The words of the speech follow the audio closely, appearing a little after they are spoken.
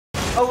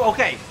Oh,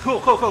 okay. Cool.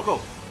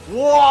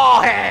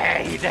 Whoa,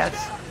 hey, that's...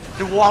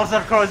 The walls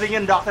are closing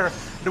in, Doctor.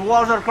 The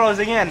walls are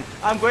closing in.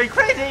 I'm going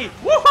crazy.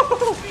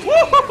 Woo-hoo-hoo-hoo!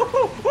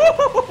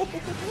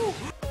 Woo-hoo-hoo-hoo!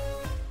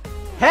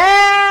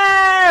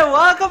 Hey,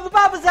 welcome to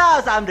Papa's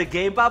house. I'm the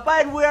Game Papa,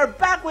 and we're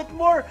back with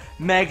more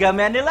Mega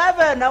Man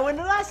 11. Now, when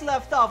the last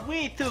left off,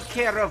 we took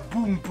care of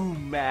Boom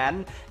Boom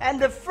Man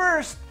and the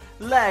first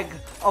leg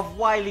of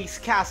Wily's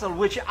castle,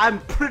 which I'm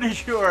pretty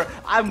sure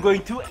I'm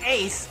going to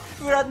ace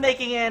without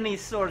making any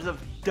sorts of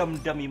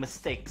dummy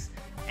mistakes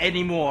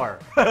anymore.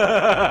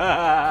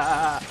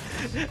 And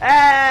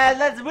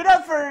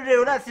without further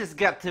ado, let's just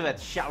get to it,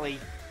 shall we?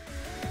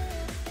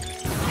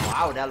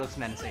 Wow, that looks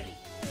menacing.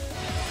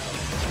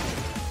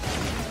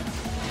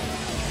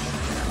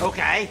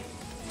 Okay.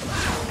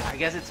 I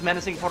guess it's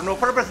menacing for no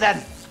purpose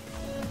then.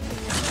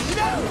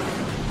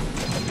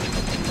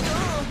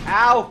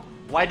 Ow!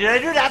 Why did I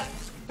do that?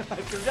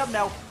 I screwed up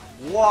now.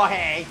 Whoa,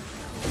 hey.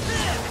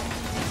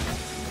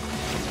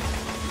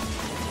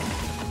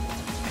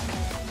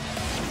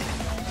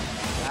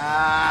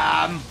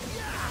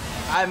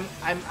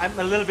 I'm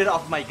a little bit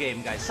off my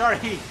game, guys. Sorry.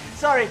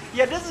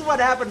 Yeah, this is what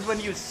happens when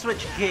you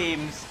switch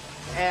games,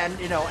 and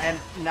you know, and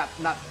not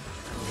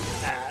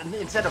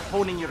instead of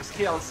honing your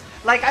skills,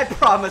 like I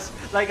promised.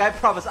 I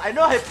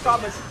know I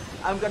promised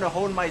I'm gonna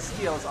hone my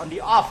skills on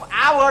the off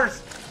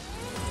hours,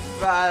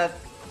 but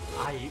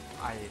I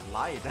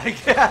lied, I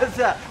guess.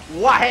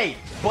 Why,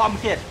 Bomb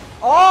Kid?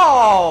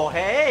 Oh,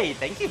 hey,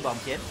 thank you, Bomb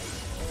Kid.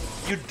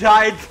 You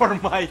died for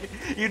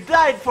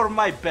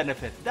my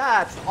benefit.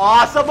 That's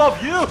awesome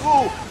of you.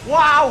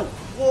 Wow.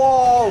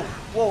 Whoa.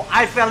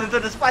 I fell into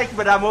the spike,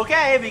 but I'm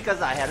okay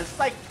because I had a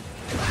spike.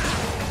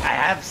 I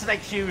have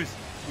snake shoes.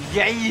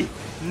 Yay.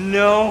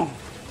 No.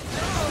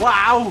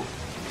 Wow.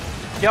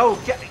 Yo,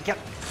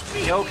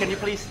 Yo, can you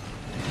please?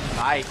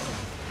 Bye.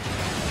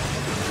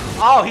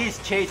 Oh, he's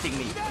chasing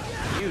me.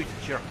 You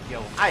jerk,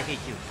 yo. I hate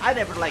you. I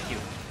never liked you.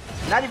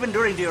 Not even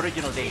during the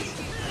original days.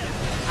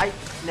 I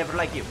never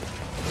liked you.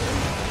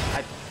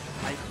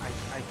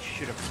 I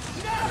should have.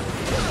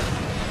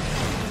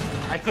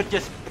 I could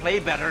just play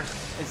better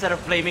instead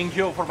of blaming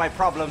Joe for my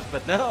problems,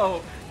 but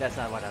no, that's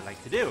not what I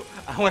like to do.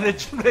 I want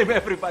to blame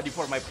everybody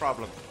for my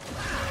problems.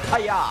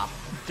 Hiya!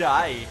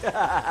 Die!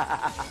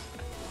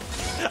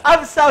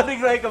 I'm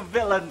sounding like a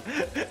villain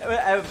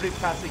every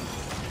passing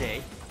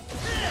day.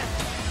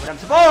 But I'm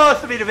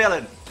supposed to be the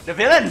villain. The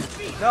villain?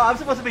 No, I'm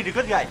supposed to be the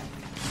good guy.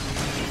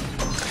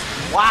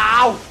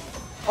 Wow!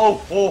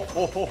 Oh.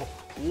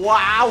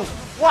 Wow!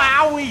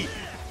 Wowie!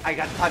 I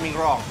got timing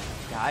wrong.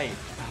 Die.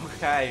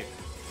 Okay.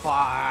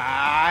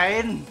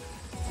 Fine.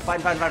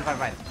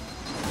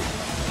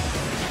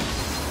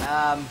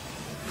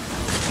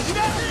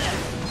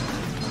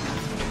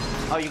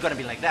 Oh, you're gonna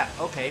be like that.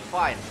 Okay,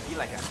 fine. Be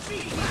like that.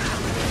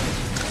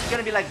 It's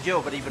gonna be like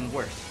Joe, but even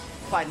worse.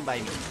 Fine by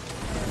me.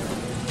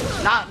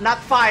 Not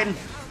fine.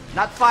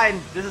 Not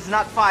fine. This is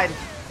not fine.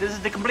 This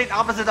is the complete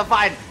opposite of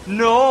fine.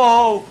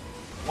 No!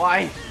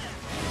 Why?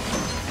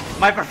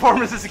 My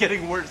performance is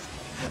getting worse.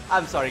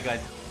 I'm sorry, guys.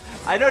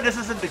 I know this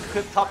isn't the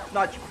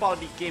top-notch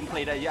quality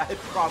gameplay that I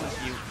promise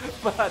you,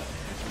 but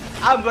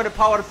I'm gonna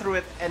power through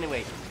it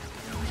anyway.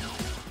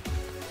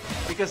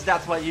 Because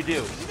that's what you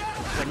do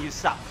when you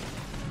suck.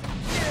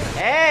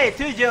 Hey,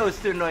 two Joes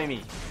to annoy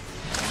me.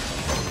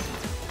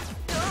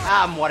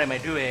 What am I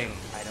doing?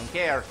 I don't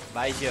care.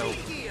 Bye, Joe.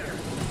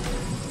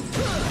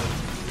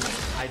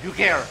 I do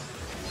care.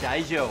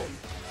 Die, Joe.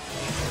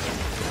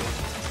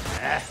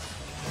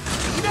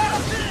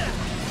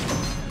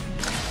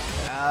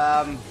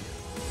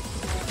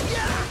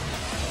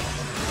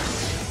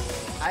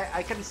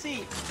 I can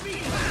see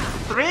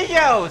 3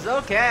 Joes.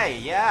 Okay,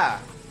 yeah.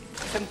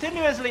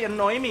 Continuously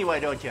annoy me, why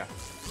don't you?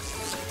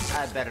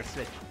 I better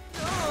switch.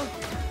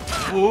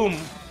 Boom.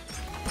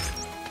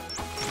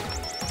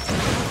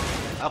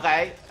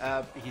 Okay,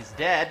 he's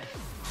dead.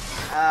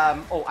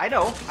 Oh, I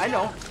know.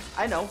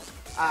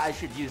 I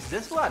should use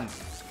this one.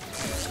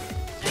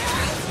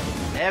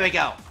 There we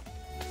go.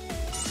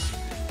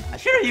 I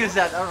should have used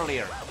that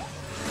earlier.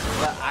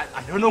 But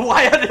I don't know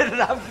why I did it.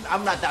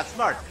 I'm not that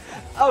smart.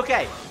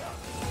 Okay.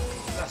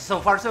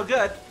 So far, so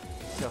good.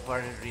 So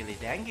far, really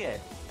dang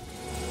good.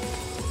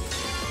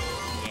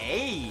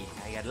 Yay!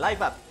 I got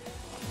life up.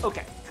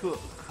 Okay, cool.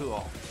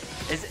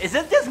 Is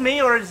it just me,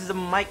 or is the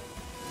mic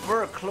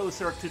fur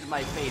closer to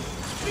my face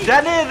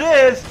than it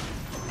is?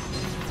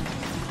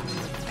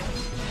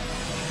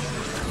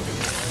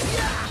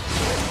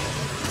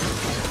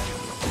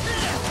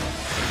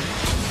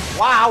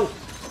 Wow!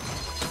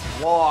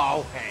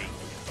 Whoa, hey.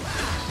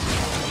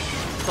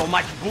 So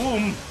much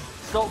boom!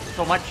 So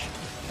much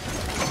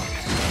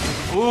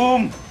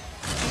boom!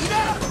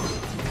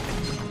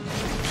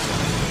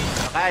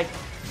 Okay.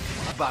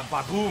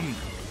 Ba-boom!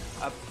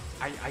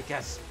 I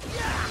guess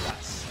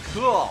that's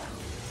cool.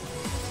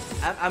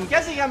 I'm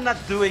guessing I'm not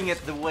doing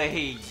it the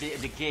way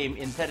the game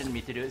intended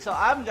me to do it, so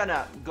I'm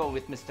gonna go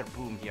with Mr.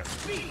 Boom here.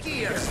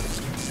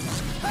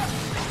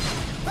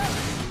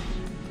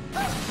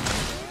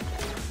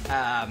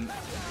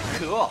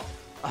 Cool.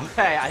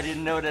 Okay, I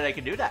didn't know that I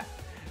could do that.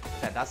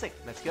 Fantastic.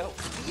 Let's go.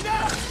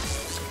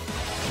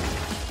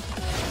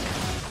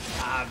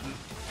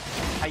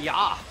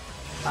 Hiya.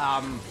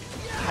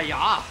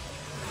 Hiya.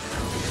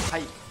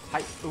 Hi.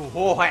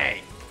 Oh,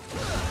 hey.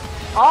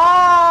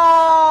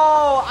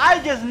 Oh,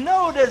 I just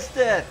noticed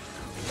it.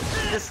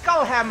 The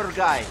Skull Hammer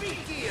guy.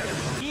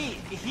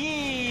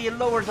 He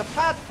lowers the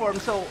platform,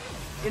 so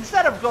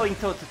instead of going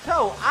toe to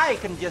toe, I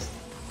can just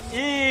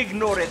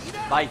ignore it.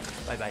 Bye.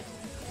 Bye bye.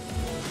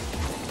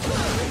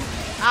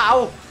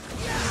 Ow.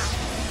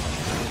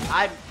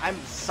 I'm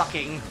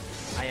sucking.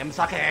 I am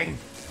sucking.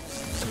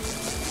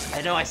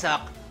 I know I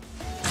suck.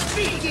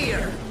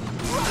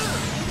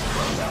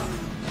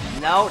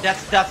 No,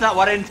 that's not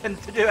what I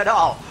intend to do at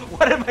all.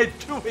 What am I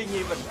doing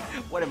even?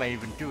 What am I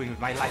even doing with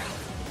my life?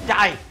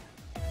 Die!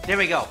 There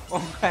we go.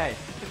 Okay.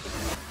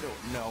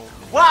 No.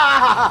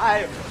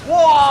 Why?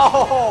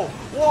 Whoa!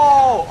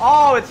 Whoa!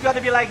 Oh, it's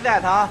gonna be like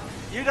that, huh?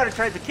 You're gonna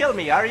try to kill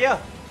me, are you?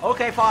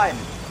 Okay, fine.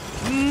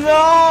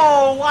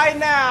 No! Why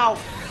now?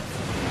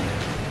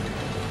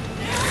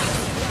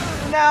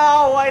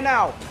 No! Why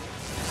now?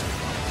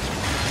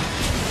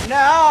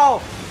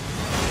 No!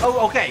 Oh,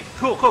 okay.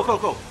 Cool.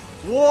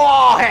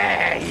 Whoa!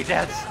 Hey,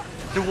 that's...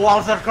 The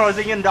walls are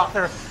closing in,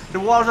 Doctor. The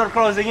walls are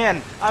closing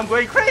in. I'm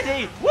going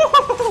crazy.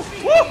 Woo-hoo-hoo!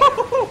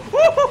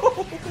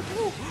 Woo-hoo-hoo!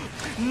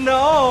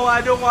 No,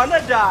 I don't want to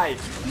die.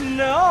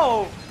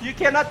 No, you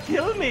cannot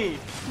kill me.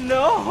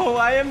 No,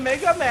 I am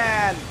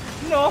Megaman.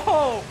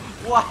 No,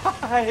 why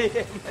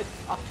am I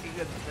talking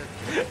to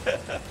this?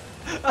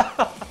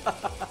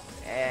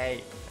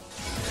 Hey.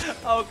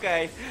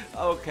 Okay,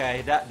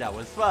 that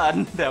was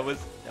fun. That was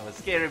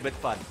scary but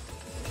fun.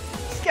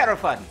 Scary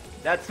fun.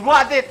 That's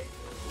what it.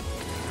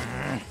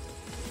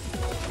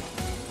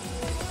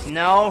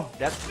 No,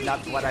 that's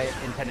not what I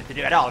intended to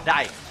do at all.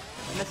 Die.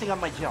 You're messing up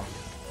my jump.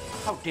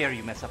 How dare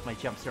you mess up my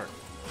jump, sir?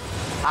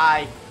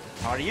 Hi.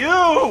 How are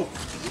you?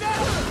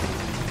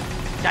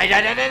 Die.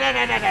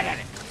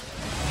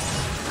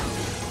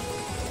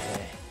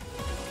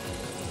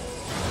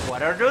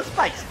 What are those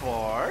spikes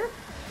for?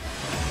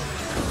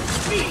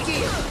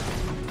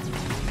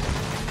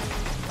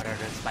 What are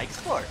those spikes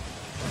for?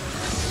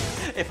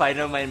 If I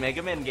know my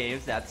Mega Man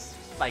games, that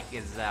spike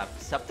is a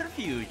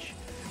subterfuge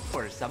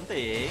for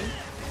something.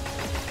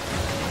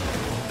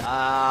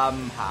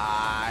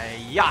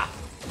 Hiya!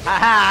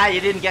 Haha,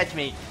 you didn't catch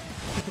me.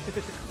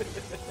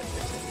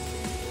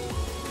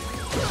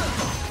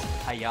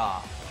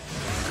 Hiya.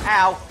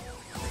 Ow.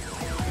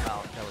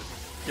 Well, that was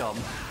dumb.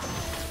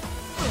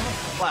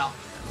 Well,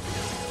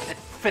 it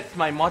fits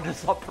my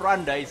modus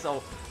operandi,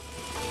 so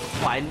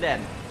fine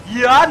then.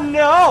 Yeah,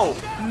 no!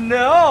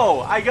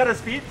 I got a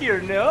speed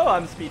here. No,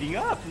 I'm speeding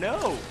up.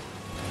 No.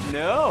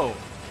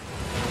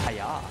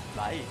 Hiya,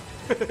 bye.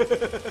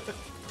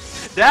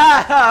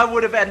 That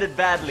would have ended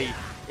badly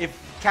if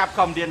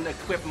Capcom didn't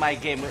equip my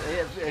game,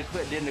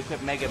 didn't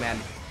equip Mega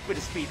Man with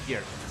a speed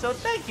gear. So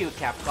thank you,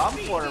 Capcom,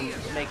 for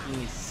making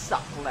me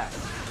suck less.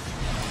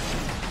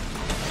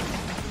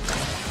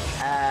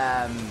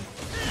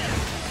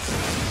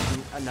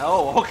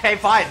 No, okay,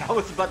 fine. I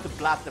was about to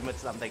blast him with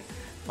something.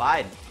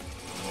 Fine.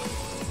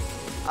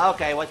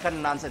 Okay, what kind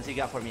of nonsense you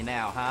got for me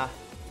now, huh?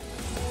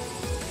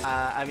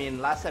 I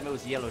mean, last time it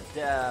was Yellow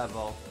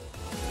Devil.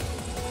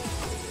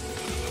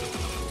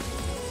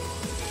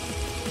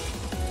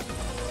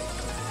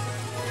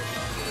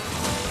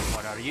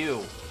 What are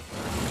you?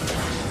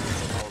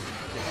 Oh,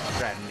 this is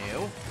brand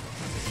new.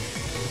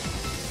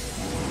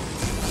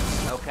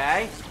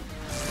 Okay.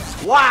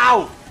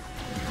 Wow!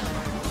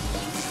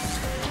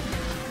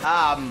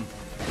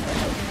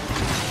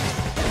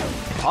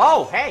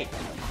 Oh, hey!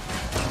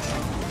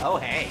 Oh,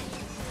 hey!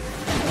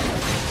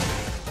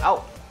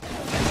 Oh!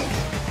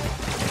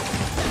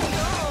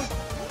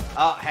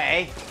 Oh,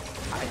 hey!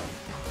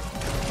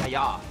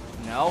 Hiya!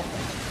 No?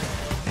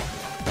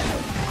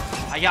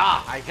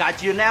 Hiya! I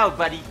got you now,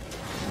 buddy!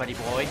 Buddy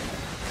boy!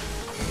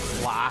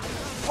 Wow!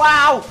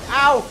 Wow!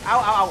 Ow!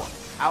 Ow! Ow!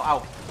 Ow! Ow!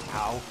 Ow!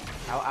 Ow!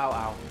 Ow! Ow! Ow!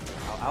 Ow!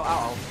 Ow!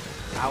 Ow!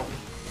 Ow!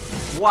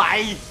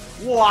 Why?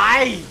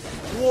 Why?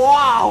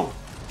 Wow!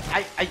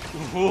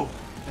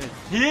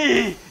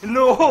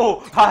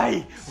 No!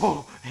 Okay.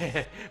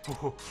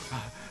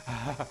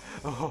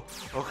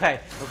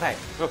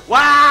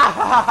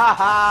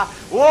 Wow!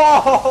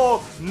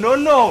 Whoa!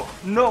 No!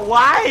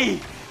 Why?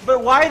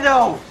 But why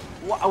though?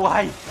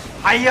 Why?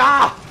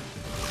 Hiya!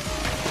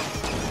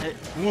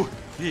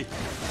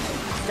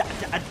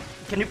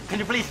 Can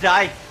you please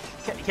die?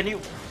 Can you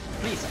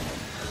please?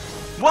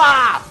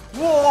 Wow!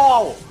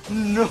 Whoa!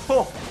 No!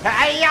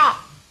 Hiya!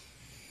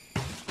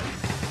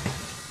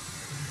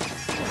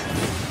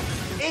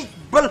 Eat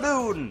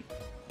balloon!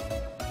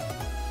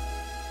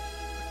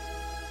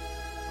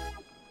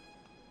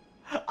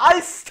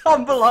 I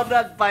stumbled on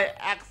that by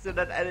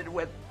accident and it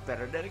went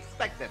better than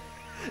expected.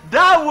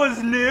 That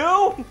was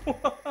new!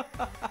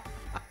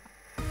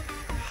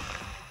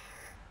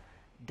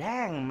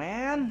 Dang,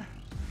 man.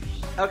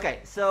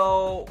 Okay,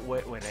 so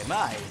where am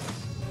I?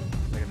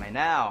 Where am I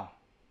now?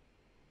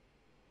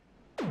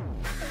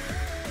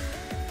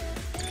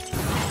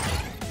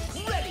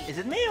 Is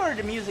it me or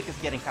the music is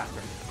getting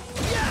faster?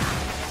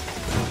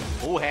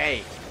 Oh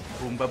hey,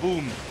 boom ba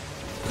boom.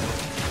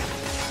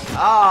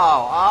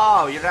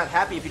 Oh, you're not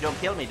happy if you don't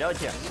kill me,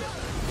 don't you?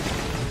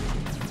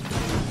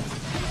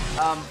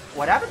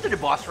 What happened to the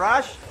boss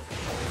rush?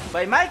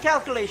 By my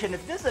calculation,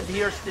 if this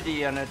adheres to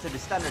the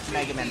standard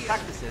Megaman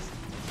practices,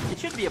 it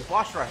should be a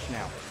boss rush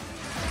now.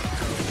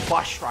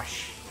 Boss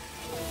rush.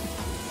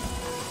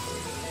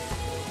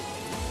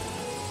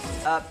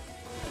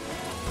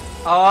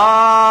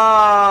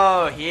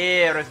 Oh,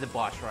 here is the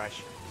boss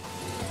rush.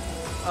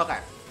 Okay.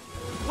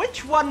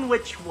 Which one?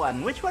 Which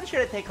one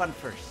should I take on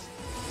first?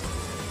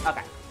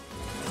 Okay.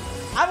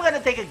 I'm gonna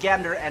take a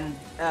gander and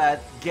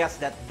guess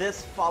that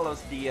this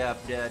follows the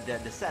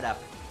setup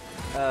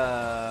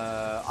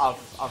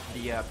of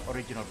the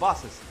original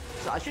bosses.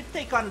 So I should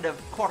take on the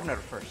corner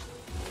first.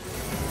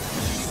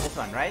 This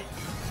one, right?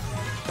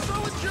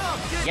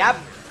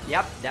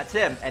 Yep, that's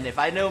him. And if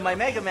I know my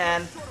Mega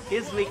Man,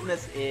 his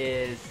weakness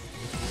is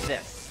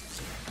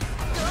this.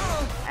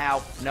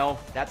 Ow, no,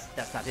 that's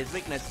not his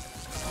weakness.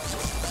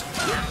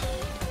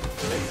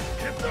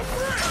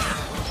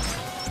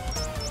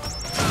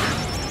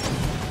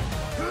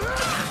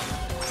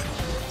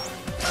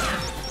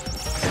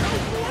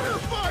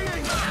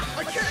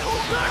 I can't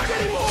hold back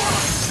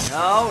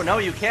anymore! No,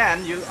 you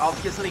can. You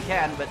obviously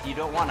can, but you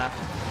don't wanna.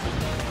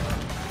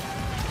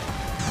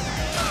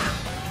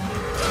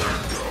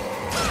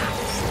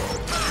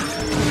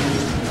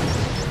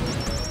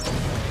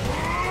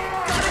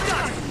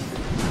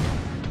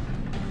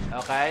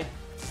 Okay.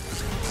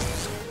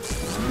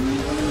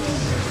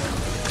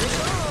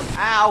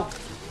 Ow!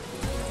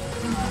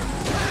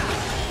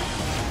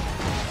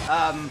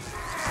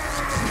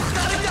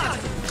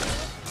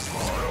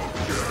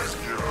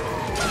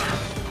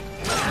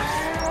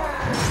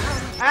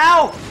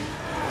 Ow!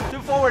 Too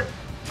forward.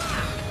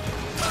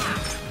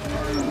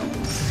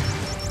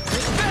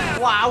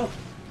 Wow!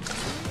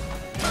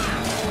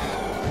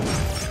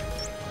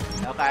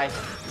 Okay.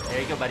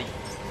 There you go, buddy.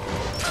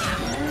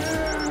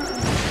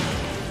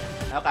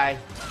 Okay.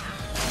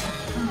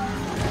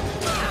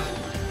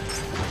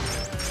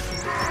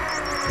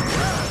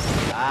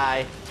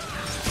 Bye.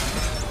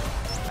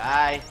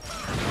 Bye.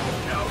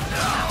 No.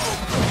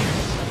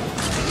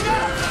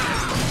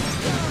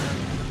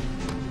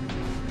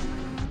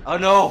 Oh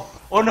no!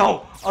 Oh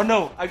no! Oh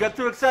no! I got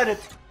too excited.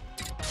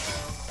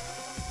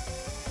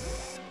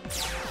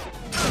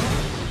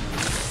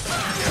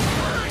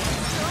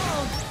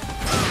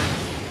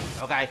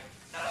 Okay.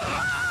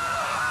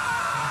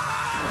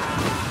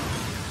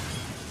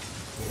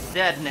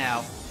 Dead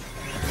now.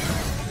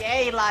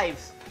 Yay,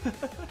 lives!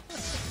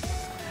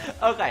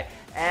 Okay,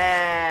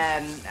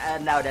 and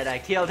now that I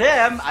killed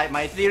him,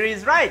 my theory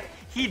is right.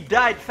 He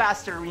died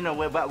faster, you know,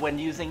 when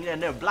using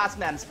Blast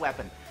Man's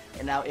weapon.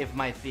 And now, if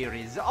my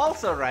theory is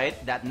also right,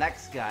 that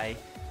next guy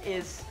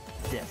is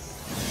this.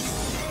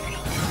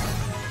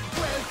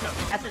 Welcome,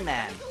 Acid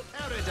Man.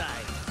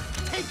 Paradise.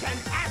 Take an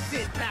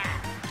acid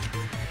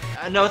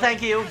bath. No,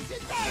 thank you.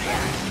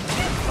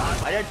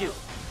 Why don't you?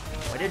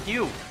 Why did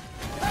you?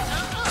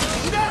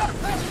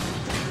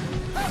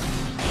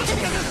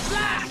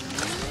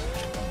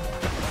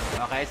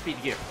 Okay,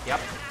 speed gear. Yep.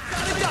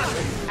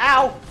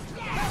 Ow!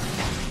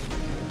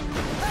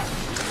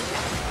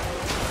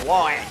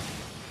 Boy.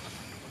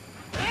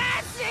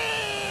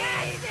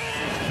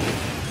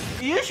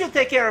 You should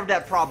take care of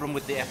that problem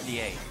with the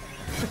FDA.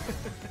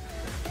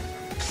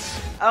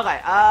 Okay,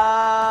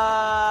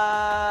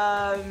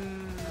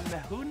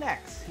 who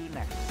next?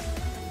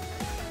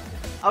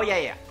 Oh,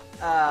 yeah.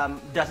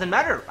 Doesn't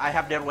matter. I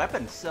have their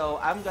weapons, so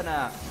I'm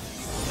gonna...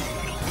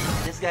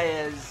 This guy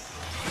is...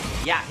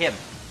 Yeah, him.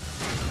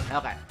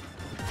 Okay.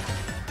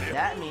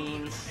 That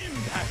means...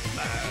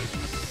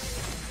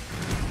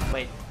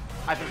 Wait,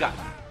 I forgot.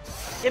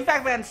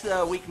 Impact Man's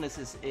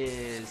weaknesses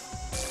is...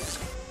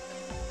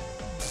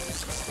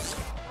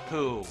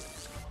 Who?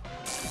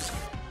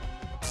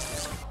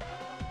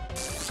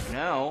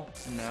 No.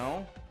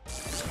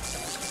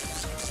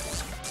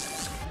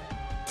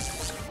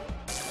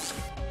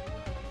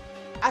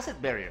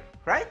 Acid barrier,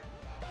 right?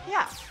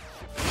 Yeah.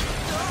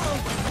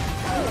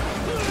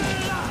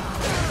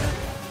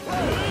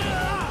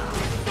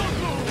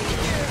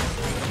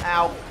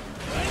 Ow.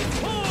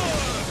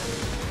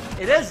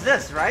 It is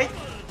this, right?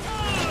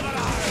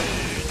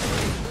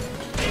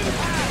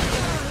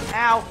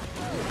 Ow.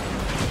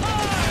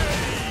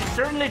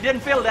 Certainly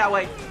didn't feel that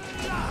way.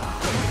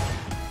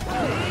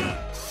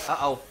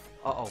 Uh-oh.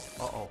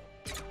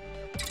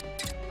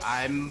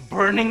 I'm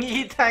burning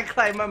E-Tank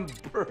Climb. I'm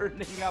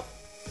burning up.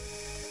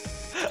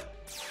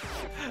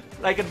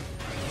 like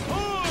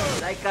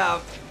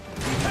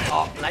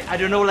I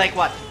don't know, like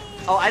what?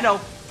 Oh, I know.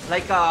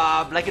 Like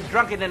a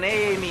drunk in an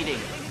AA meeting.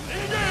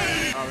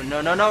 Oh, no.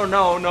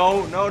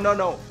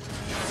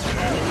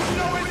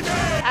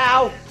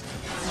 Ow!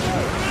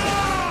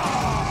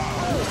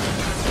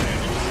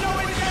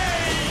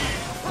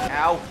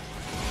 Ow!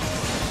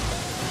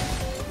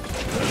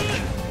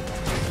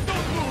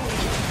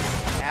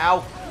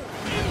 Ow!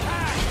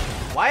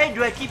 Why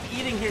do I keep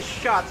eating his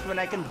shots when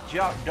I can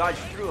dodge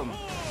through them?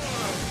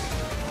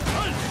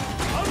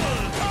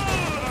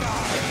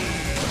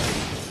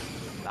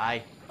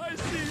 I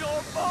see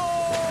your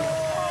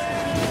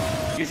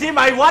bone! You see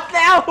my what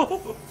now?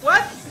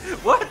 What?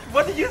 What?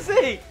 What did you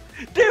say?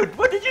 Dude,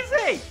 what did you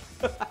say?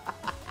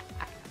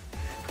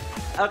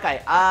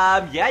 Okay,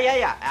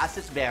 yeah.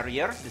 Acid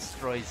barrier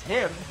destroys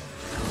him.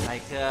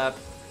 Like, I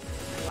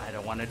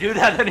don't want to do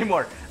that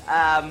anymore.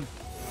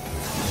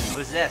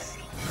 Who's this?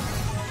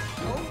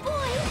 Oh boy,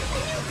 a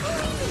new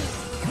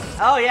police!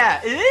 Oh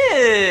yeah,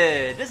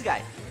 ew, this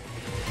guy.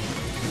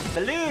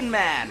 Balloon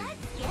Man.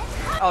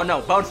 Oh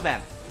no, Bounce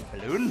Man.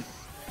 Balloon.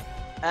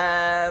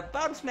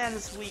 Bounce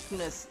Man's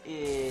weakness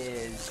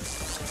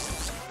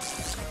is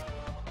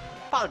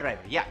Pile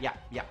Driver. Yeah.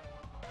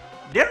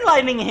 They're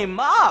lining him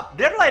up.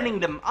 They're lining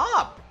them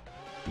up.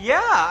 Yeah,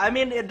 I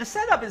mean the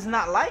setup is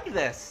not like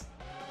this.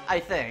 I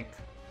think.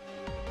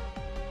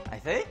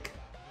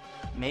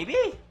 Maybe.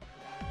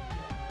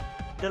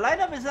 The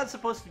lineup is not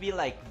supposed to be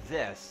like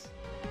this.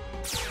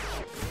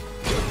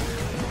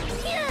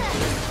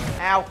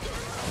 Ow.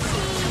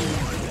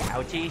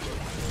 Ouchie.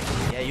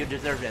 Yeah, you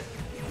deserved it.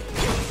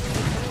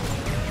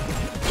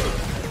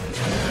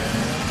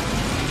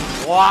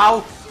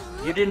 Wow!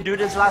 You didn't do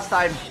this last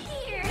time.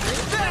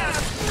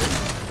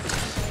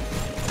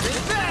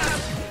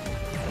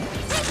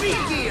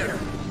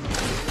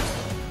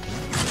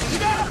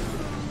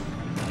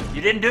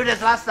 You didn't do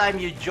this last time,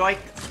 you joik.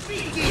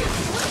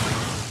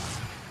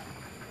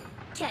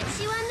 Catch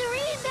you on the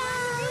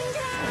rebound!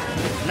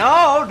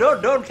 No,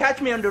 don't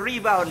catch me on the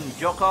rebound,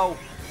 Joko.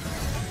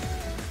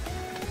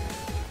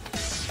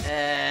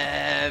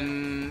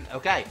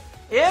 Okay.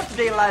 If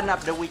they line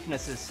up the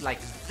weaknesses like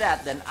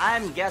that, then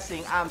I'm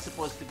guessing I'm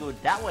supposed to go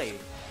that way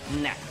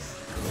next.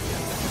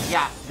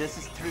 Yeah, this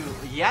is true.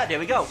 Yeah, there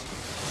we go.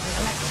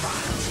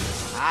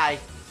 Hi.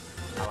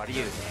 How are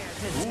you?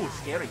 Ooh,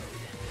 scary.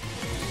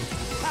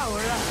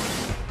 Power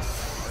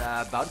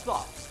up! Bounce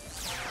ball.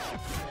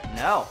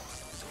 No.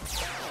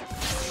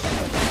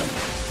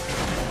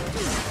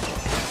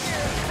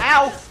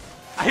 Ow!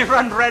 I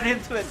run right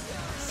into it.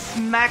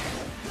 Smack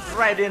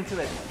right into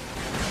it.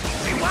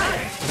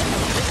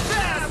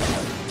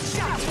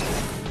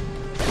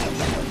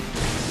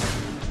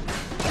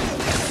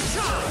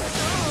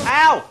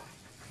 Ow!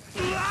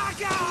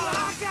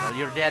 Well,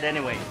 you're dead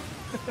anyway.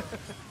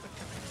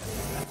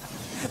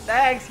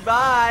 Thanks,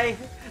 bye!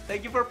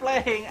 Thank you for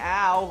playing.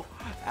 Ow.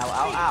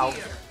 Ow.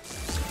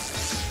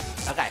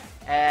 Okay,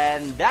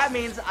 and that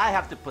means I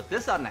have to put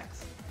this on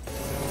next.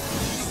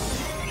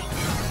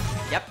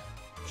 Yep.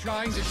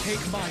 Trying to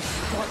take my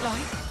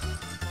spotlight?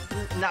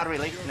 Not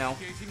really, no.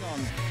 Skating on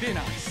thin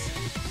ice.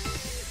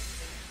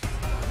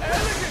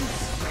 Elegant!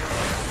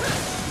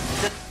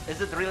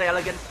 Is it really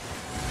elegant?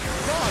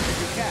 Dodge if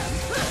you can.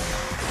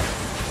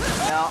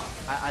 No,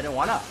 I don't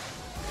wanna.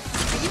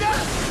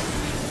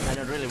 I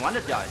don't really want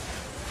to dodge.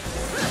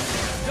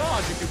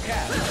 Dodge if you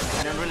can.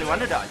 I don't really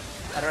want to dodge.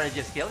 I'd rather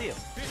just kill you.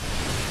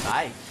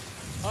 Bye.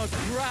 A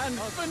grand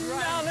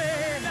finale!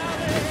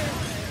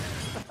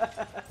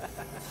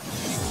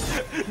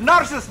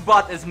 Narcissus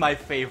Bot is my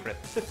favorite.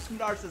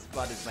 Narcissus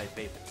Bot is my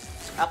favorite.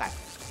 Okay.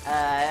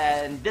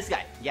 And this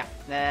guy, yeah.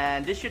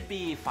 And this should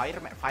be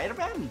Fireman?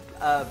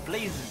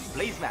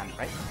 Blazeman,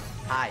 right?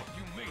 Hi.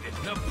 You made it.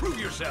 Now prove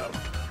yourself.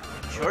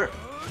 Sure.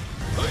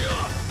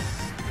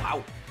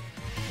 Wow.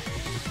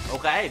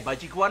 Okay,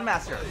 Bajik One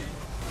Master.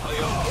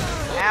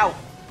 Ow.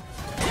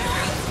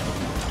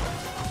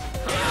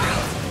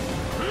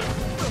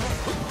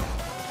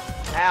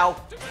 Ow.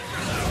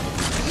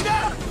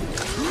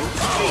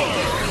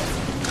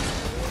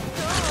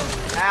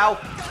 Ow.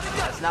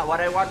 That's not what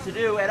I want to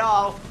do at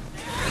all.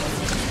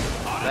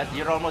 But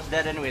you're almost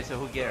dead anyway, so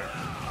who cares?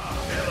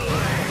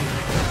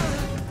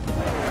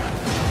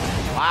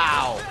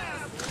 Wow.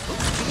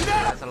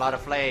 That's a lot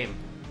of flame.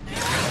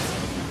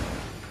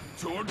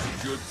 Torch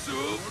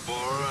Jutsu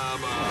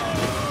forever.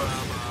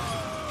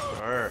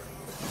 Sure.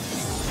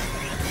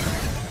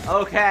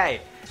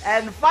 Okay.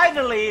 And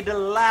finally, the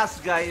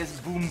last guy is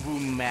Boom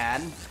Boom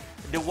Man.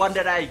 The one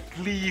that I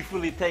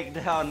gleefully take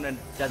down and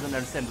doesn't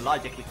understand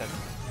logic because...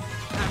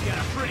 I've got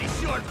a pretty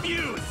short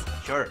fuse.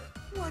 Sure.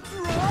 What's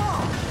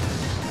wrong?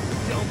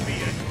 Don't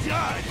be a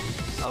dud.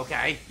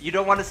 Okay. You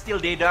don't want to steal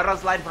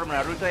Deidara's line from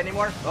Naruto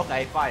anymore?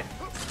 Okay, fine.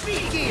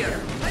 Speed gear.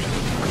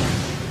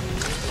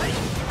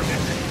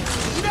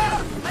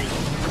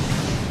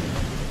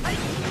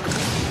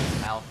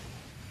 Well.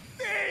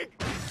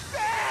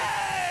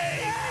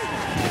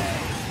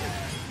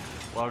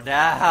 Well,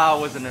 that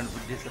wasn't a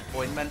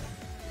disappointment.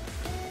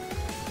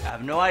 I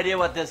have no idea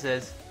what this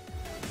is.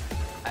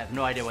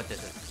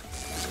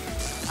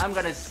 I'm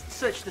gonna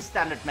switch to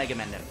standard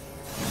Megaman then.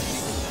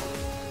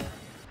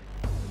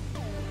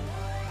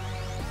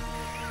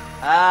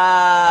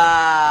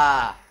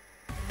 Ah!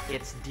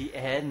 It's the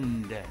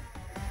end.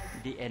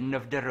 The end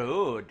of the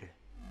road.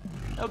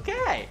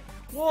 Okay.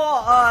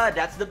 Well,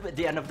 that's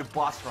the end of the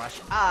boss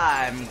rush.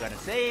 I'm gonna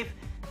save.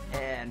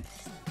 And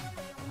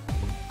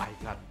I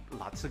got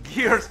lots of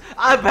gears.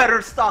 I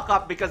better stock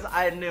up because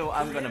I knew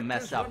I'm gonna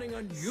mess up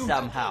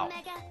somehow. Okay,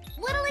 Mega.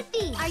 What'll it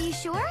be? Are you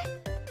sure?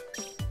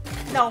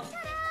 No.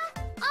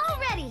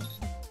 Already.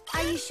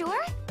 Are you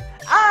sure?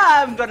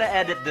 I'm gonna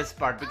edit this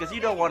part because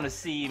you don't want to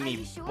see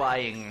me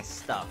buying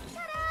stuff.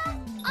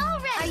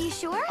 Already. Are you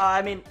sure?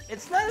 I mean,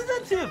 it's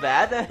not too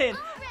bad. I mean,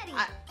 Already.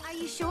 Are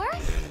you sure?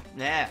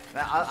 nah,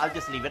 I'll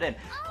just leave it in.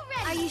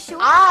 Already. Are you sure?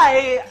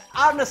 I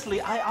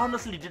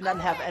honestly did not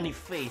have any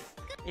faith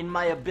in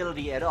my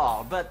ability at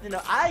all. But you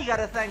know, I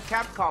gotta thank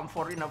Capcom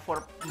for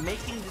for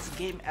making this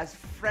game as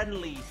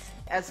friendly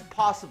as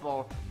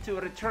possible to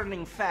a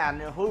returning fan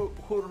who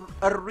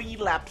a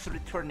relapse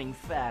returning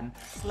fan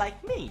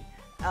like me.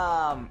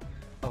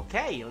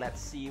 Okay, let's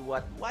see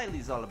what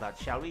Wily's all about,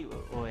 shall we?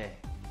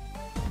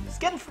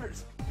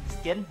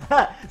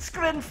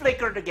 Screen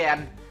flickered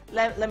again.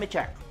 Let me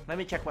check. Let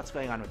me check what's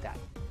going on with that.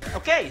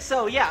 Okay,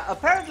 so yeah,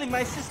 apparently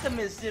my system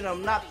is,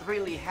 not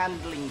really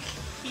handling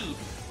heat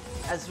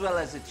as well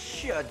as it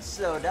should,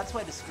 so that's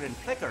why the screen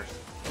flickers.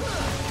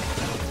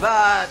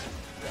 But,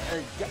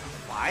 yeah,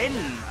 fine.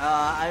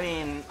 I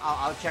mean,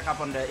 I'll check up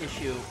on the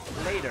issue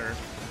later.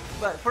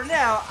 But for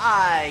now,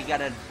 I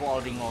got a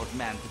balding old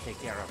man to take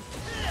care of.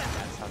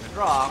 That sounded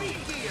wrong.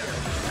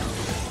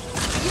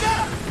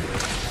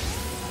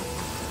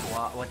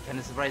 What kind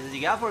of surprises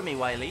you got for me,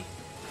 Wily?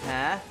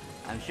 Huh?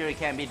 I'm sure it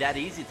can't be that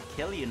easy to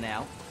kill you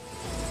now.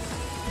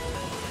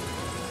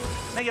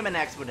 Megaman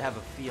X would have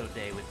a field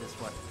day with this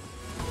one.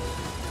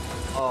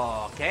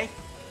 Okay.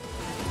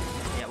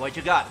 Yeah, what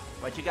you got?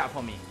 What you got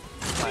for me?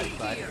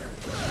 Bud.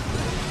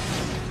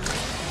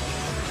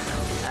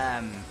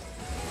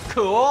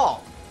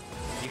 Cool.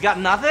 You got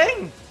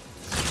nothing?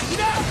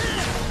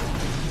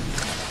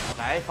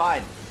 Okay,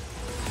 fine.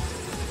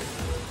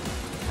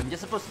 I'm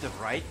just supposed to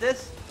write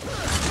this?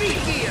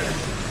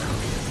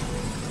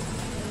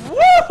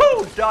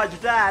 Woohoo! Dodge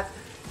that!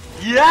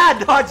 Yeah,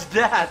 dodge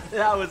that!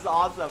 That was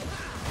awesome.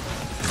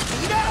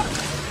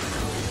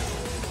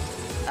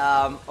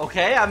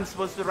 Okay, I'm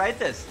supposed to write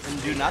this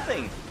and do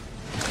nothing.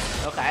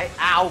 Okay,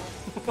 ow!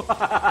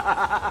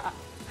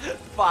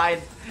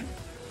 Fine.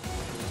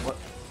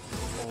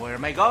 Where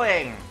am I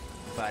going?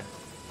 But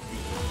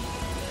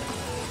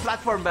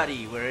platform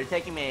buddy, where are you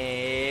taking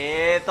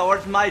me?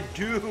 Towards my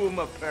doom,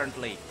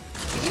 apparently.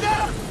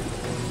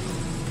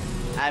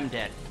 I'm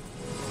dead.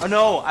 Oh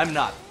no, I'm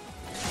not.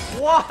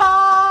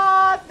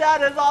 What?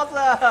 That is awesome!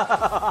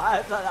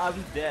 I thought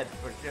I'm dead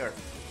for sure.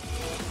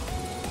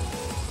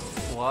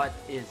 What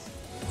is...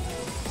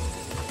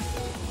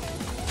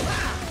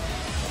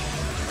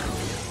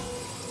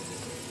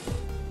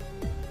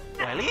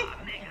 Wily?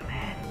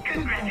 Megaman,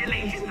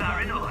 congratulations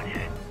are in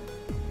order.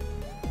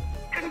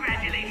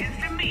 Congratulations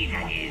to me,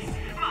 that is.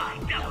 My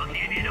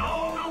doublehead did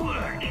all the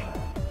work.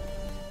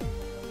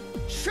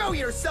 Show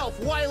yourself,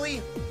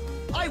 Wily!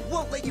 I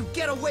won't let you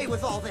get away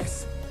with all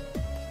this!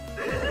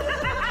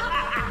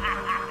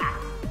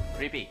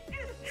 Creepy.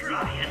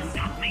 Try and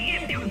stop me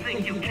if you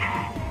think you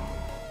can.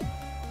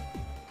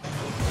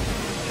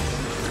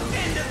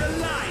 End of the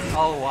line!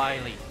 Oh,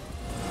 Wily.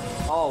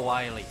 Oh,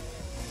 Wily.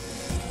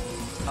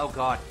 Oh,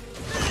 God.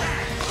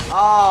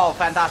 Oh,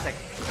 fantastic.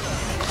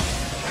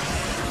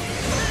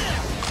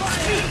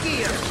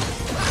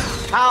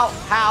 How,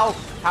 ow,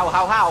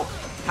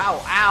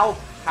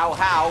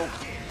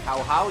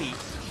 howie.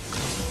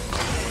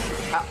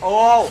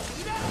 Oh,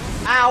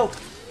 ow.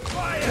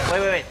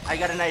 Wait, I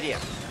got an idea.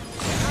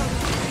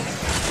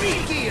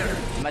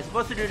 Am I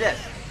supposed to do this?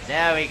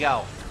 There we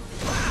go.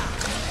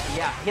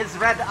 Yeah, his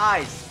red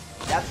eyes.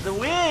 That's the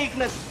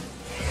weakness.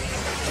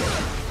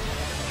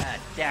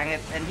 Dang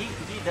it, and he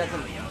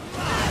doesn't.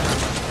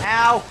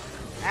 Ow,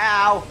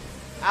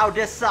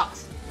 this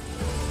sucks.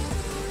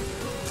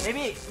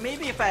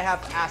 Maybe if I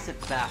have acid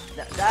bath,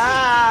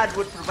 that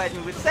would provide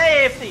me with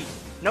safety.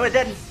 No, it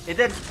didn't. It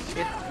takes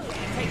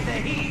the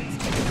heat.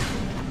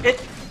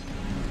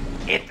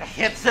 It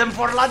hits him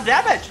for lot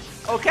damage.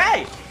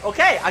 Okay.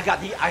 I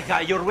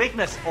got your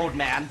weakness, old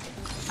man.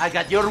 I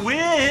got your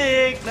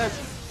weakness.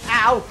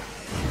 Ow.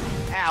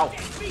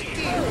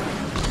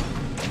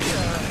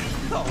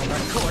 All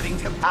according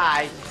to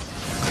Hi.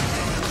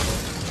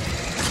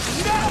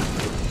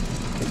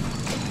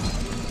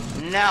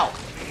 No.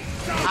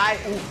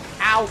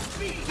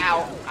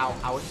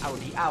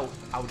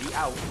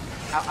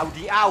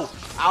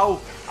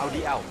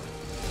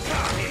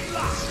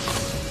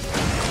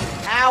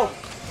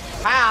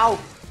 Ow.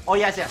 Oh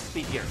yes,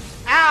 speed here.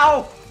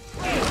 Ow.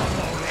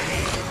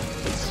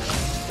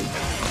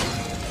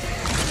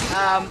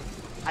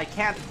 I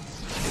can't.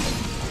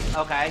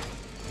 Okay.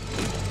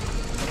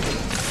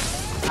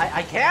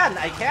 I can,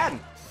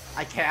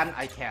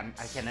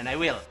 and I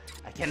will.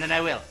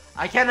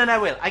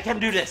 I can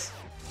do this.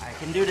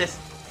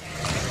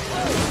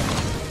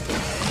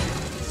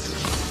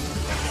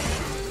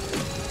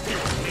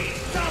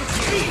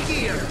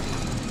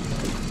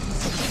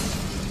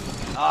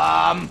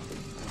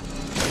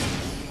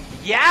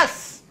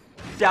 Yes!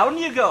 Down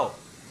you go.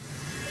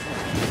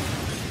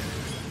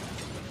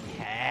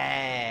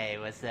 Hey,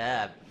 what's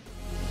up?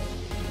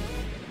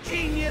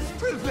 Genius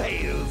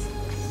prevails!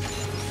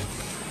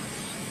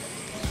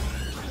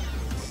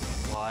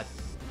 What?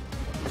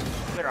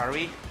 Where are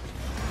we?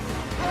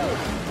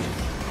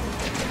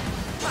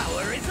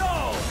 Power is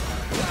all!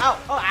 Ow!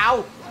 Oh,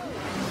 ow!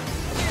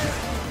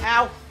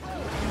 Ow.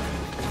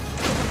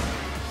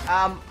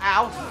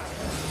 Ow.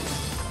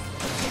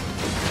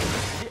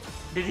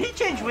 Did he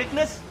change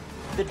weakness?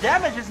 The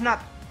damage is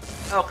not...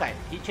 Okay,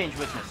 he changed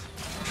weakness.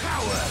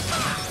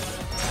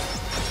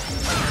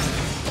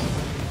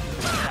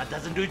 That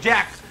doesn't do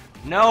jack.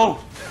 No.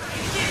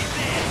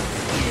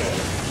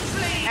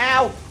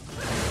 Ow.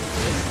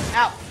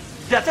 Ow.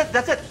 That's it,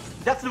 that's it.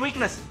 That's the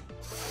weakness.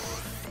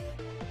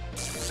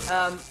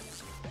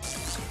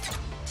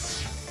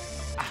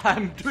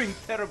 I'm doing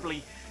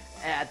terribly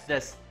at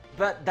this.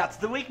 But that's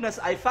the weakness.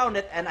 I found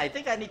it, and I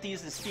think I need to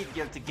use the speed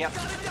gear to get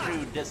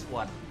through this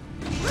one.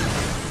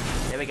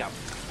 There we go.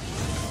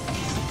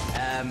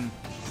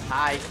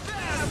 Hi.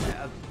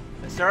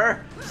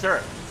 Sir,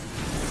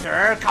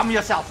 calm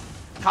yourself.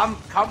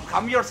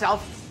 Calm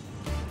yourself.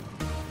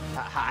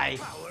 Hi.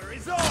 Power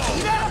is all.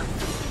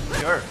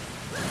 Sure.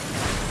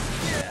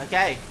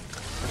 Okay.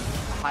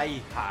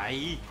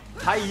 Hi.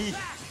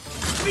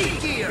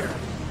 Speed gear!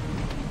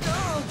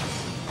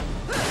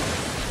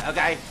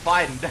 Okay,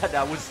 fine.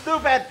 That was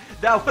stupid.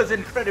 That was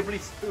incredibly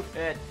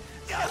stupid.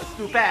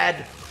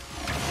 Stupid.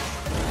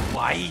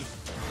 Why?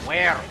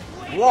 Where?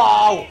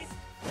 Wow.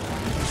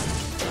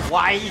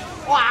 Why?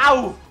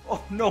 Wow.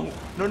 Oh no.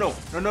 No.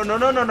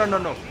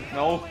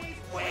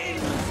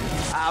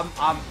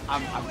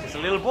 I'm just a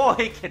little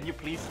boy. Can you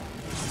please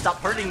stop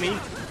hurting me?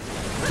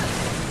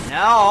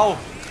 No.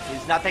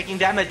 He's not taking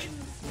damage.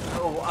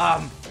 Oh,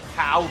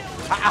 how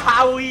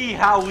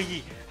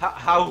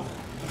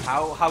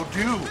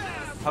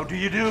do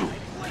you do?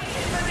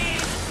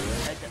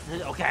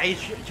 Okay,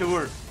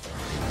 sure.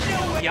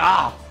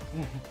 Yeah.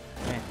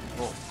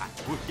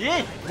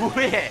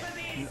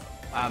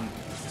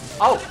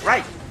 Oh,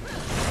 right.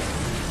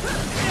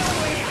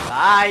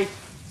 Bye.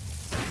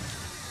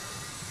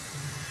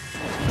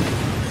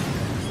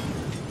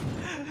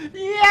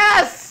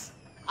 Yes!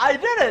 I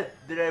did it!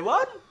 Did I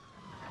win?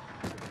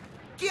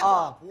 Give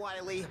up,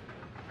 Wily.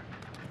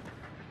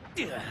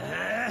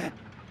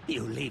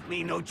 You leave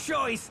me no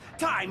choice.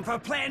 Time for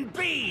plan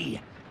B.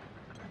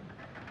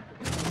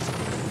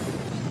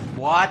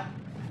 What?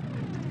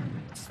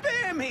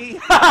 Spare me.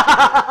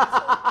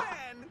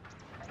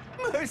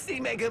 Mercy,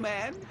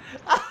 Megaman.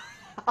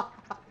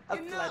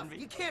 Enough!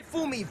 You can't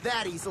fool me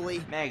that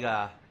easily.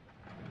 Mega.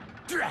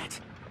 Drat.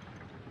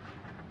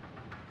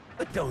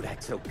 But don't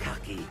act so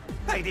cocky.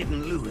 I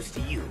didn't lose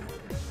to you.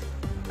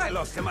 I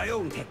lost to my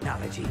own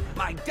technology,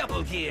 my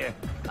double gear.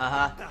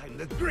 I'm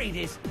the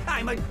greatest.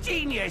 I'm a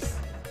genius.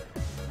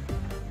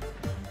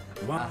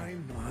 My,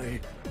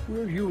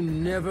 will you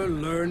never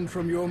learn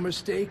from your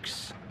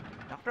mistakes?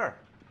 Doctor.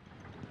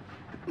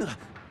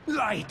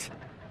 Light.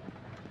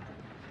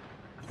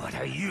 What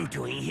are you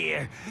doing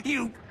here?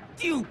 You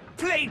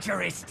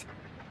plagiarist.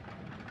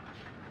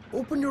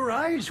 Open your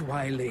eyes,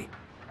 Wily.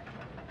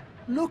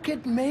 Look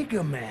at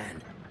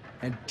Megaman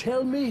and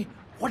tell me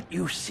what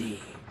you see.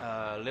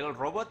 Little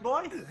robot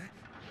boy?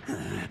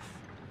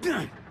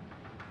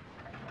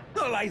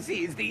 All I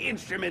see is the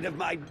instrument of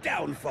my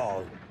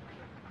downfall.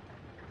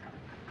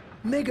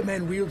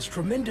 Megaman wields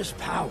tremendous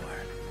power,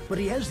 but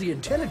he has the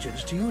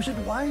intelligence to use it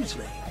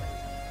wisely.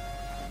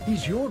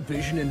 He's your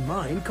vision and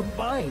mine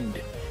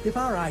combined. If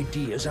our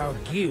ideas, our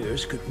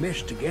gears, could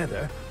mesh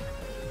together,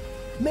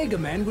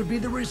 Megaman would be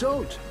the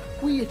result.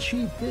 We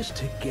achieved this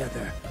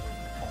together.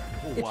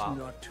 Wow. It's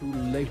not too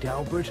late,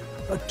 Albert.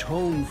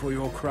 Atone for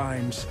your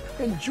crimes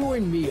and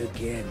join me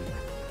again.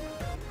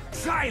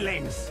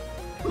 Silence!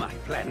 My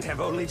plans have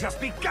only just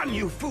begun,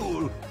 you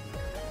fool!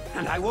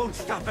 And I won't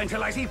stop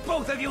until I see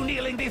both of you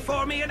kneeling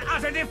before me in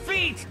utter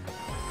defeat!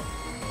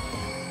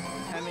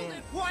 I mean...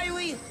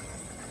 Wily!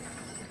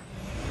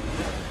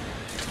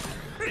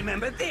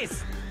 Remember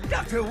this!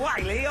 Dr.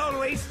 Wily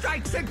always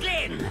strikes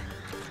again!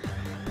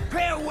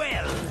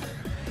 Farewell!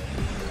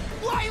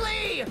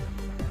 Wily!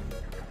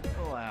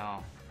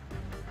 Wow.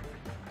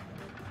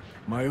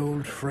 My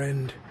old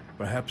friend,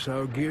 perhaps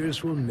our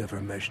gears will never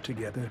mesh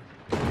together.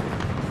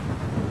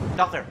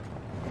 Doctor.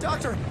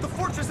 Doctor, the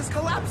fortress is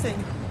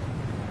collapsing!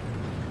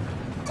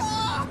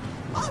 Ah!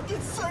 I've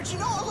been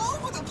searching all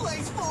over the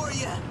place for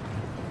you!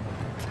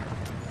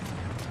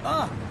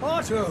 Ah,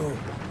 Otto!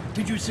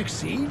 Did you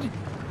succeed?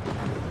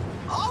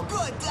 All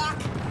good, Doc!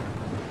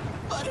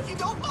 But if you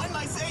don't mind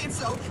my saying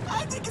so,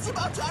 I think it's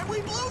about time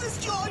we blew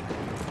this joint!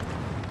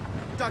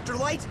 Dr.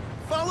 Light,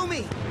 follow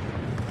me!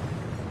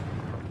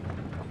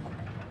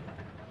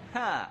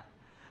 Huh.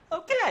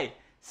 Okay.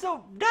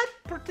 So that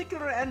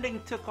particular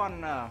ending took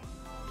on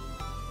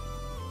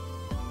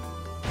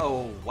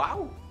Oh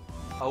wow.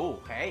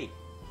 Okay.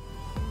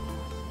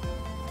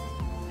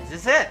 Is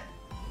this it?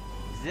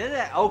 Is this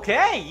it?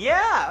 Okay,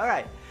 yeah,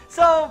 alright.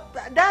 So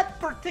that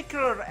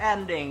particular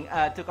ending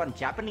took on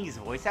Japanese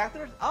voice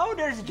actors. Oh,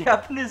 there's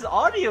Japanese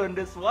audio in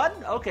this one.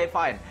 Okay,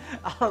 fine.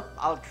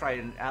 I'll try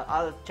and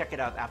I'll check it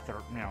out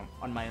after,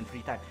 on my own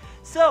free time.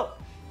 So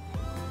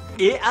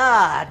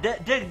yeah,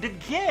 the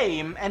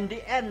game and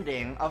the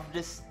ending of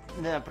this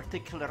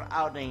particular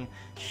outing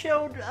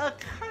showed a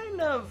kind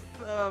of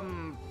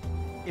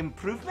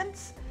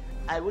improvements.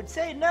 I would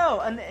say no,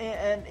 and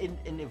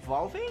in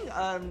evolving.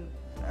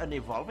 an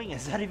evolving,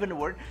 is that even a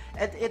word?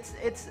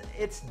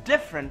 It's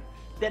different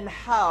than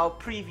how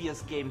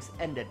previous games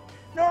ended.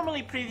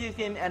 Normally, previous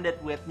game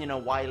ended with, you know,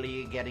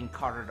 Wily getting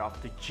carted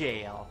off to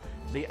jail,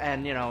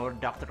 and, you know,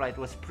 Dr. Light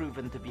was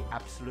proven to be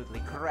absolutely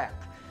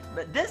correct.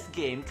 But this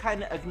game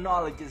kind of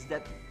acknowledges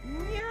that,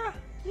 yeah,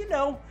 you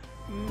know,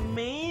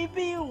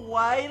 maybe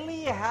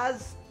Wily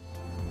has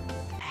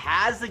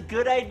a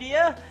good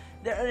idea.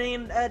 I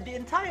mean, the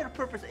entire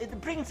purpose,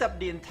 it brings up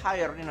the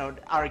entire, you know,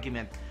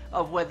 argument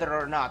of whether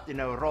or not, you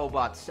know,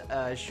 robots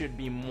should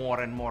be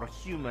more and more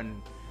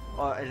human.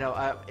 Or, you know,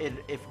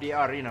 if they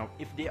are, you know,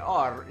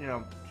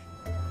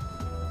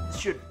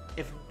 should,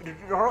 if,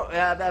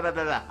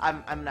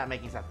 I'm not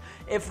making sense.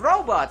 If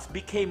robots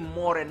became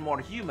more and more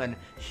human,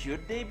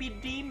 should they be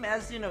deemed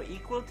as, you know,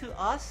 equal to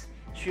us?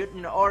 Should,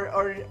 you know,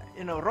 or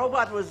you know,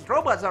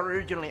 robots are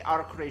originally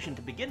our creation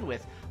to begin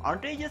with.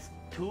 Aren't they just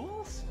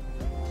tools?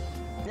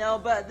 No,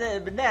 but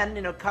then,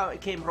 you know,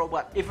 came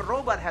robot. If a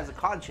robot has a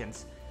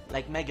conscience,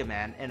 like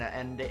Megaman,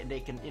 and they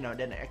can, you know,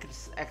 then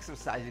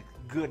exercise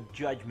good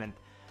judgment,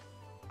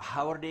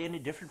 how are they any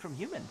different from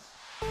humans?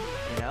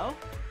 You know,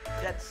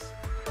 it's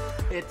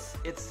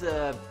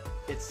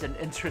an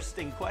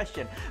interesting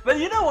question. But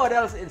you know what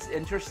else is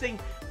interesting?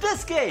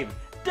 This game,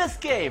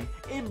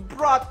 it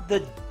brought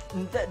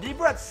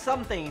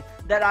something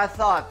that I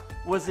thought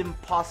was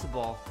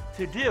impossible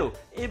to do.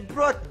 It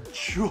brought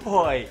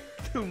joy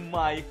to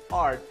my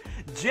heart.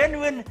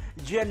 Genuine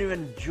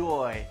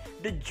joy.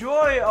 The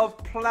joy of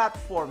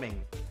platforming.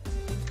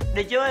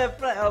 The joy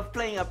of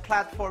playing a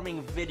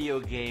platforming video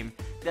game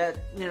that,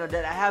 you know,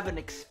 that I haven't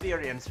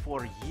experienced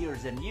for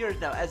years and years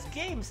now, as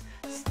games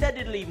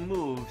steadily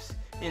moves,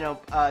 you know,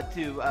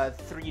 to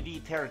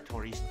 3D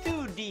territories,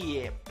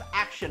 2D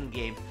action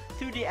games,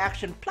 2D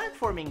action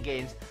platforming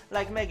games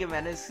like Mega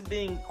Man is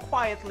being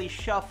quietly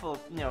shuffled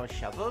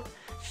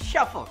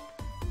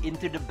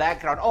into the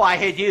background. Oh, I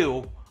hate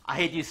you. I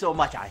hate you so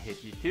much. I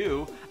hate you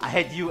too. I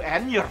hate you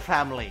and your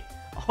family.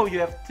 Oh, you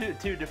have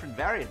two different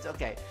variants.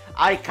 Okay.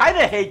 I kind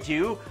of hate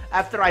you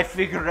after I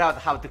figured out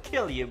how to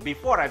kill you.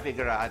 Before I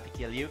figured out how to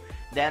kill you,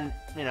 then,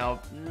 you know,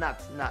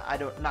 not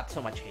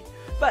so much hate.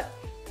 But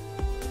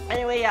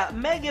anyway, yeah,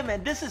 Mega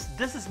Man. This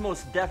is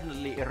most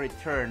definitely a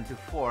return to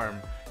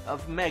form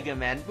of Mega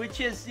Man, which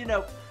is, you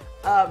know,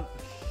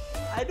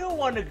 I don't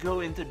want to go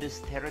into this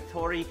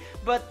territory,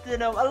 but, you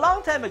know, a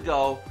long time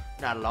ago.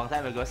 Not a long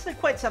time ago, it's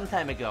quite some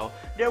time ago.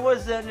 There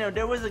was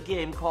a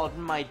game called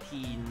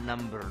Mighty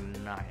Number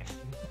 9.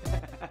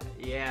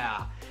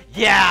 yeah,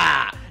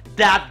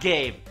 that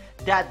game.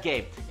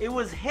 It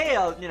was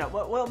hailed, you know.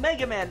 Well,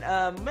 Mega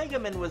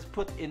Man was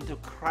put into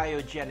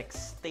cryogenic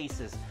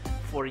stasis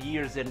for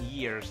years and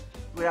years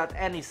without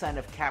any sign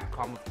of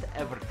Capcom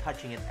ever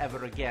touching it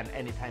ever again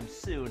anytime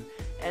soon.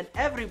 And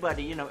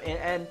everybody, you know,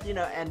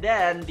 and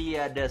then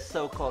the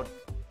so-called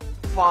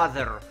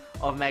father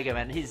of Mega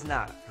Man. He's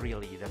not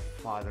really the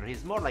father.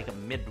 He's more like a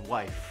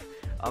midwife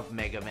of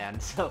Mega Man.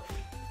 So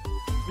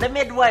the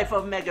midwife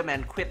of Mega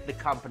Man quit the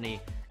company,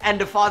 and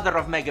the father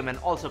of Mega Man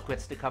also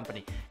quits the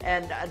company.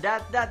 And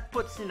that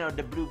puts, you know,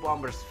 the Blue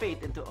Bomber's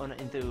fate into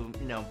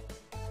you know,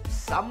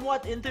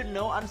 somewhat into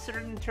no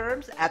uncertain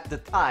terms at the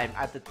time.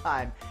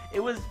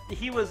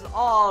 He was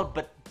all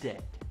but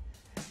dead.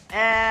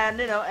 And,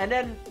 you know, and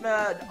then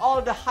all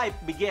the hype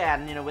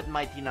began, you know, with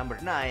Mighty Number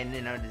 9.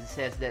 You know, it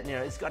says that, you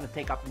know, it's gonna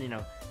take up, you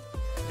know,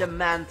 the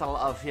mantle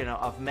of, you know,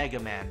 of Mega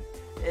Man.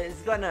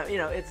 It's gonna, you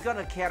know, it's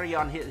gonna carry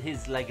on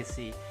his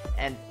legacy,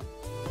 and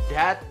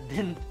that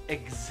didn't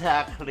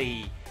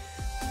exactly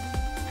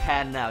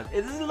pan out.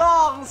 It's a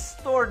long,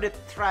 sordid,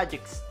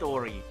 tragic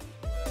story,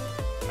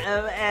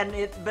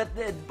 but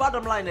the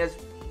bottom line is,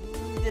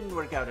 it didn't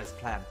work out as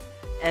planned.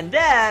 And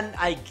then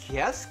I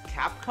guess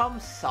Capcom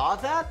saw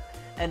that,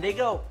 and they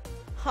go,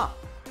 huh,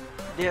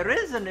 there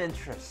is an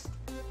interest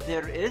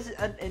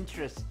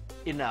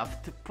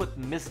enough to put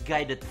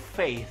misguided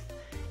faith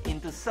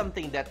into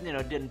something that, you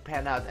know, didn't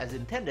pan out as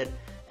intended,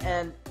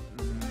 and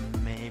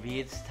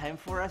maybe it's time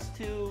for us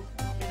to,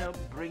 you know,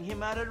 bring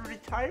him out of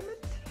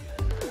retirement,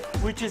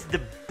 which is the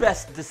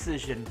best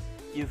decision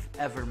you've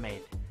ever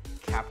made,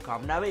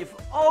 Capcom. Now, if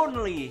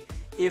only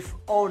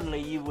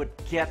you would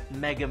get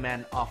Mega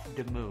Man off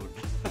the moon.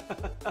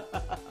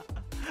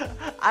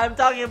 I'm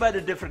talking about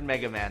a different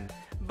Mega Man,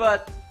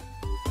 but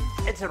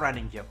it's a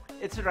running joke.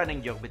 It's a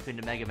running joke between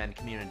the Mega Man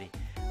community.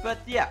 But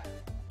yeah,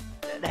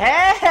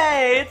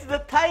 hey, it's the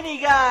tiny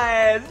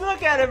guys.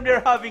 Look at them,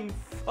 they're having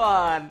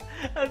fun.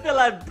 Until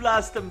I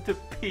blast them to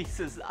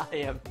pieces, I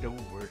am the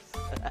worst.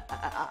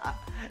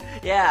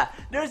 Yeah,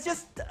 there's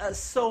just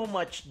so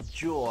much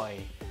joy,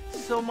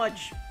 so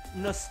much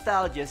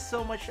nostalgia,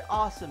 so much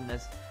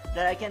awesomeness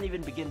that I can't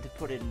even begin to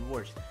put it in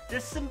words.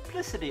 There's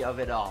simplicity of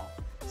it all.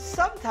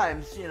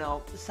 Sometimes, you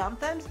know,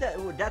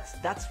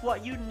 that's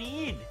what you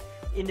need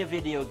in a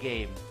video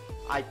game.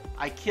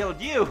 I killed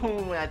you,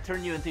 I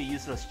turned you into a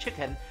useless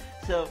chicken,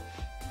 so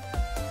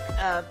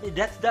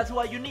that's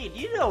what you need.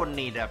 You don't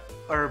need a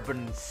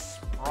urban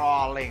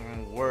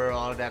sprawling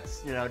world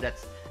that's, you know,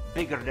 that's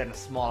bigger than a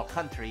small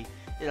country.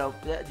 You know,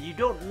 you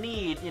don't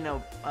need, you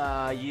know,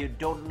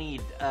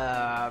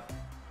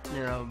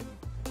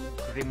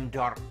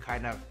 grimdark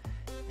kind of.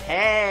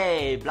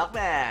 Hey,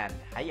 Blockman,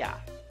 hiya.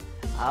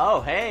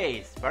 Oh,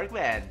 hey,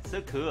 Sparkman,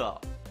 so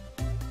cool.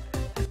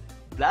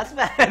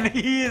 Blastman,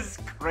 he is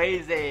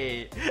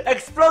crazy.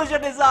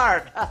 Explosion is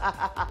art.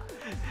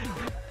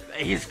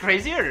 He's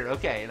crazier.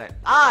 Okay,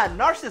 like,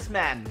 Narcissus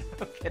Man.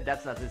 Okay,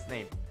 that's not his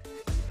name.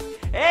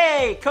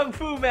 Hey, Kung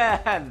Fu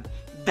Man.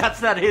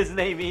 That's not his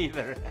name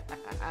either.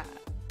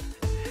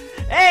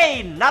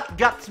 Hey, not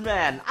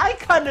Gutsman. I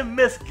kind of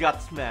miss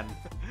Gutsman.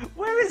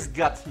 Where is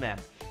Gutsman?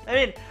 I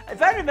mean,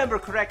 if I remember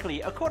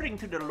correctly, according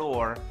to the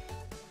lore,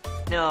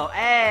 no,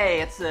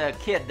 hey, it's a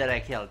kid that I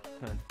killed.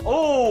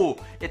 Oh,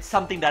 it's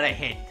something that I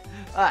hate.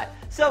 Alright,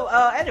 so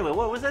anyway,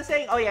 what was I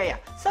saying? Oh yeah.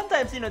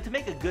 Sometimes, you know, to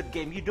make a good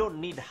game, you don't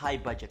need high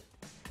budget.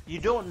 You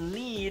don't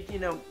need, you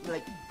know,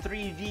 like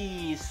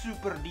 3D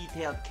super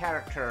detailed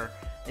character,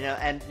 you know,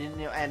 and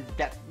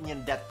that, you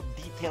know, that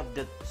detailed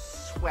the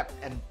sweat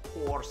and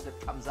pores that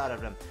comes out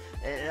of them.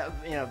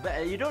 You know,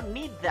 but you don't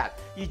need that.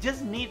 You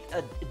just need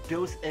a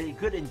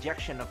good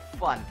injection of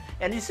fun,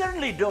 and you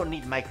certainly don't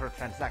need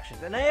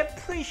microtransactions. And I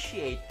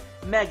appreciate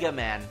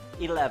Megaman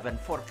 11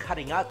 for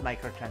cutting out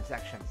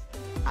microtransactions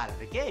out of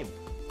the game.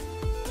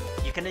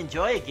 You can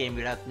enjoy a game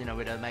without, you know,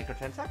 without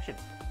microtransactions.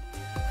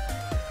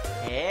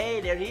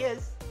 Hey, there he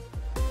is.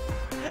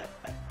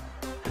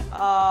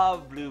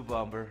 Oh, Blue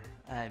Bomber,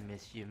 I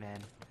miss you, man.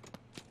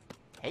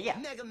 Hey, yeah.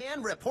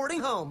 Megaman reporting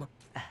home.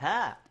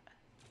 Aha.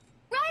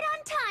 Right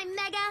on time,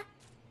 Mega.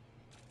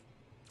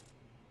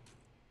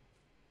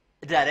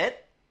 Is that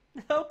it?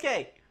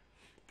 Okay.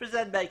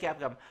 Presented by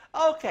Capcom.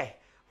 Okay.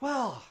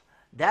 Well,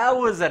 that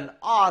was an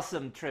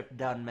awesome trip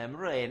down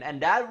memory lane,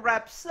 and that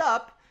wraps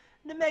up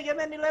the Mega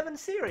Man 11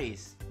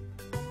 series.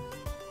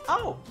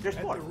 Oh, there's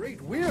more. At the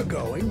rate we're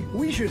going,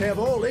 we should have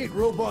all 8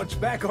 robots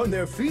back on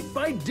their feet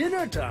by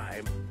dinner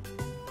time.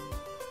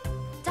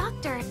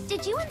 Doctor,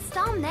 did you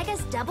install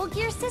Mega's double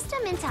gear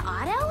system into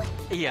auto?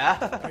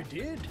 Yeah. I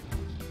did.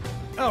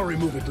 I'll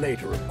remove it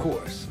later, of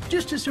course.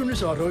 Just as soon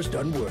as Otto's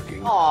done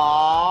working.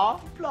 Aww,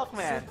 So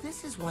Blockman.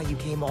 this is why you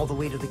came all the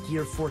way to the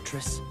Gear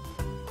Fortress.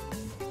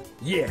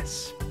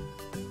 Yes.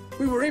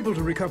 We were able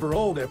to recover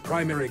all their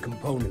primary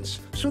components,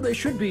 so they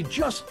should be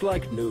just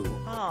like new.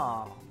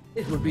 Aww.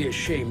 It would be a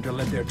shame to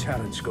let their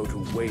talents go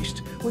to waste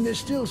when there's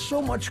still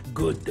so much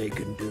good they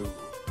can do.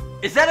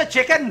 Is that a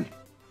chicken?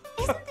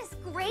 Isn't this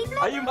great,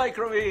 Mega? Are you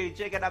microwave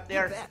chicken up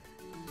there? You bet.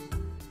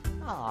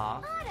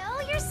 Aww.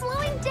 Otto, you're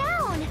slowing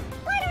down.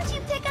 Why don't you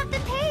pick up the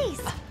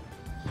pace?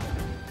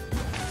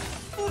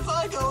 If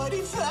I go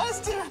any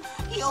faster,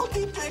 you'll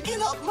be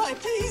picking up my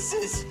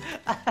pieces.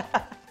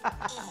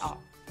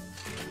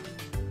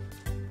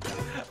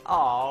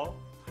 Aww.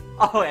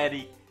 Oh,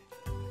 Eddie.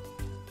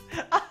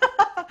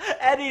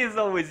 Eddie is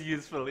always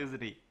useful,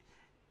 isn't he?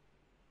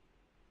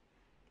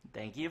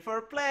 Thank you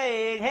for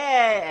playing.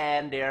 Hey,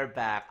 and they're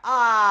back.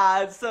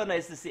 It's so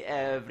nice to see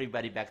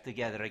everybody back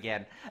together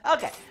again.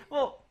 Okay,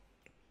 well,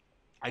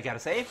 I gotta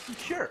save?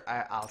 Sure,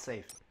 I'll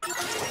save.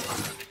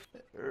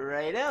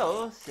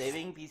 Righto,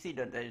 saving PC,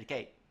 don't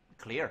dedicate.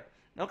 Clear.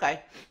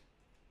 Okay.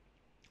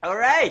 All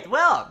right.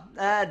 Well,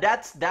 that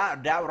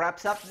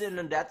wraps up.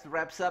 That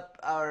wraps up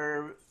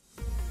our.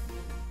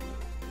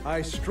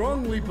 I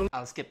strongly believe.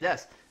 I'll skip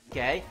this.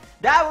 Okay,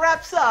 that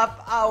wraps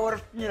up our,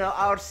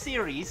 our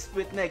series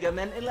with Mega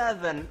Man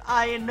 11.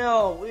 I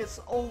know, it's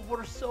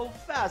over so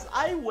fast.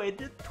 I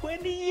waited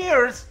 20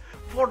 years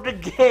for the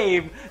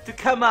game to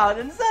come out,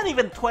 and it's not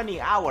even 20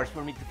 hours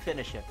for me to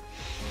finish it.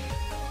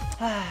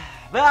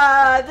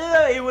 But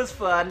it was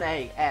fun.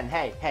 Hey,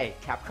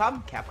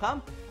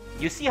 Capcom,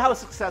 you see how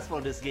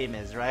successful this game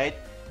is, right?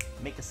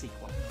 Make a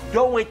sequel.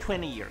 Don't wait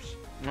 20 years,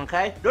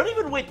 okay? Don't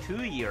even wait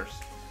 2 years.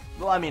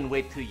 Well, I mean,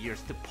 wait 2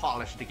 years to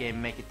polish the game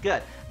and make it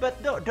good.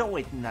 But don't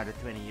wait another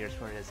 20 years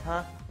for this,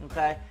 huh?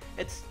 Okay?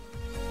 It's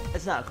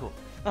not cool.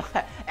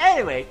 Okay.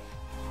 Anyway,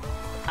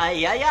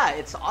 yeah,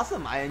 it's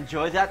awesome. I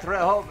enjoyed that.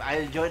 I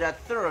enjoyed that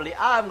thoroughly.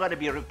 I'm gonna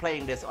be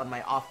replaying this on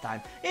my off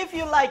time. If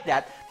you like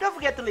that, don't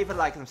forget to leave a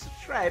like and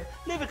subscribe.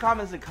 Leave a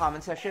comment in the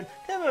comment section.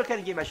 Tell me what kind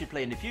of game I should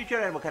play in the future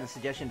and what kind of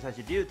suggestions I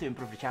should do to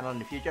improve the channel in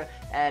the future.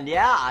 And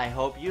yeah, I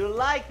hope you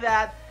like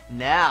that.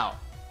 Now,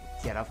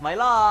 get off my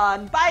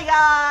lawn. Bye,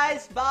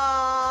 guys.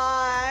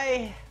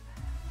 Bye.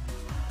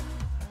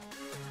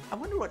 I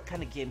wonder what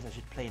kind of games I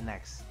should play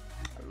next.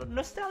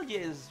 Nostalgia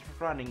is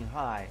running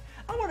high.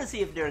 I want to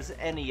see if there's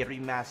any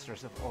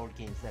remasters of old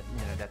games that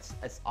that's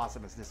as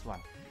awesome as this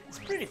one. It's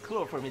pretty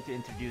cool for me to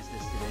introduce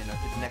this to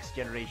to the next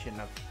generation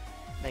of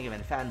Mega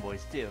Man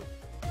fanboys too.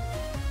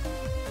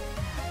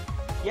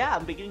 Yeah,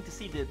 I'm beginning to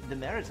see the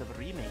merits of a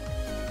remake.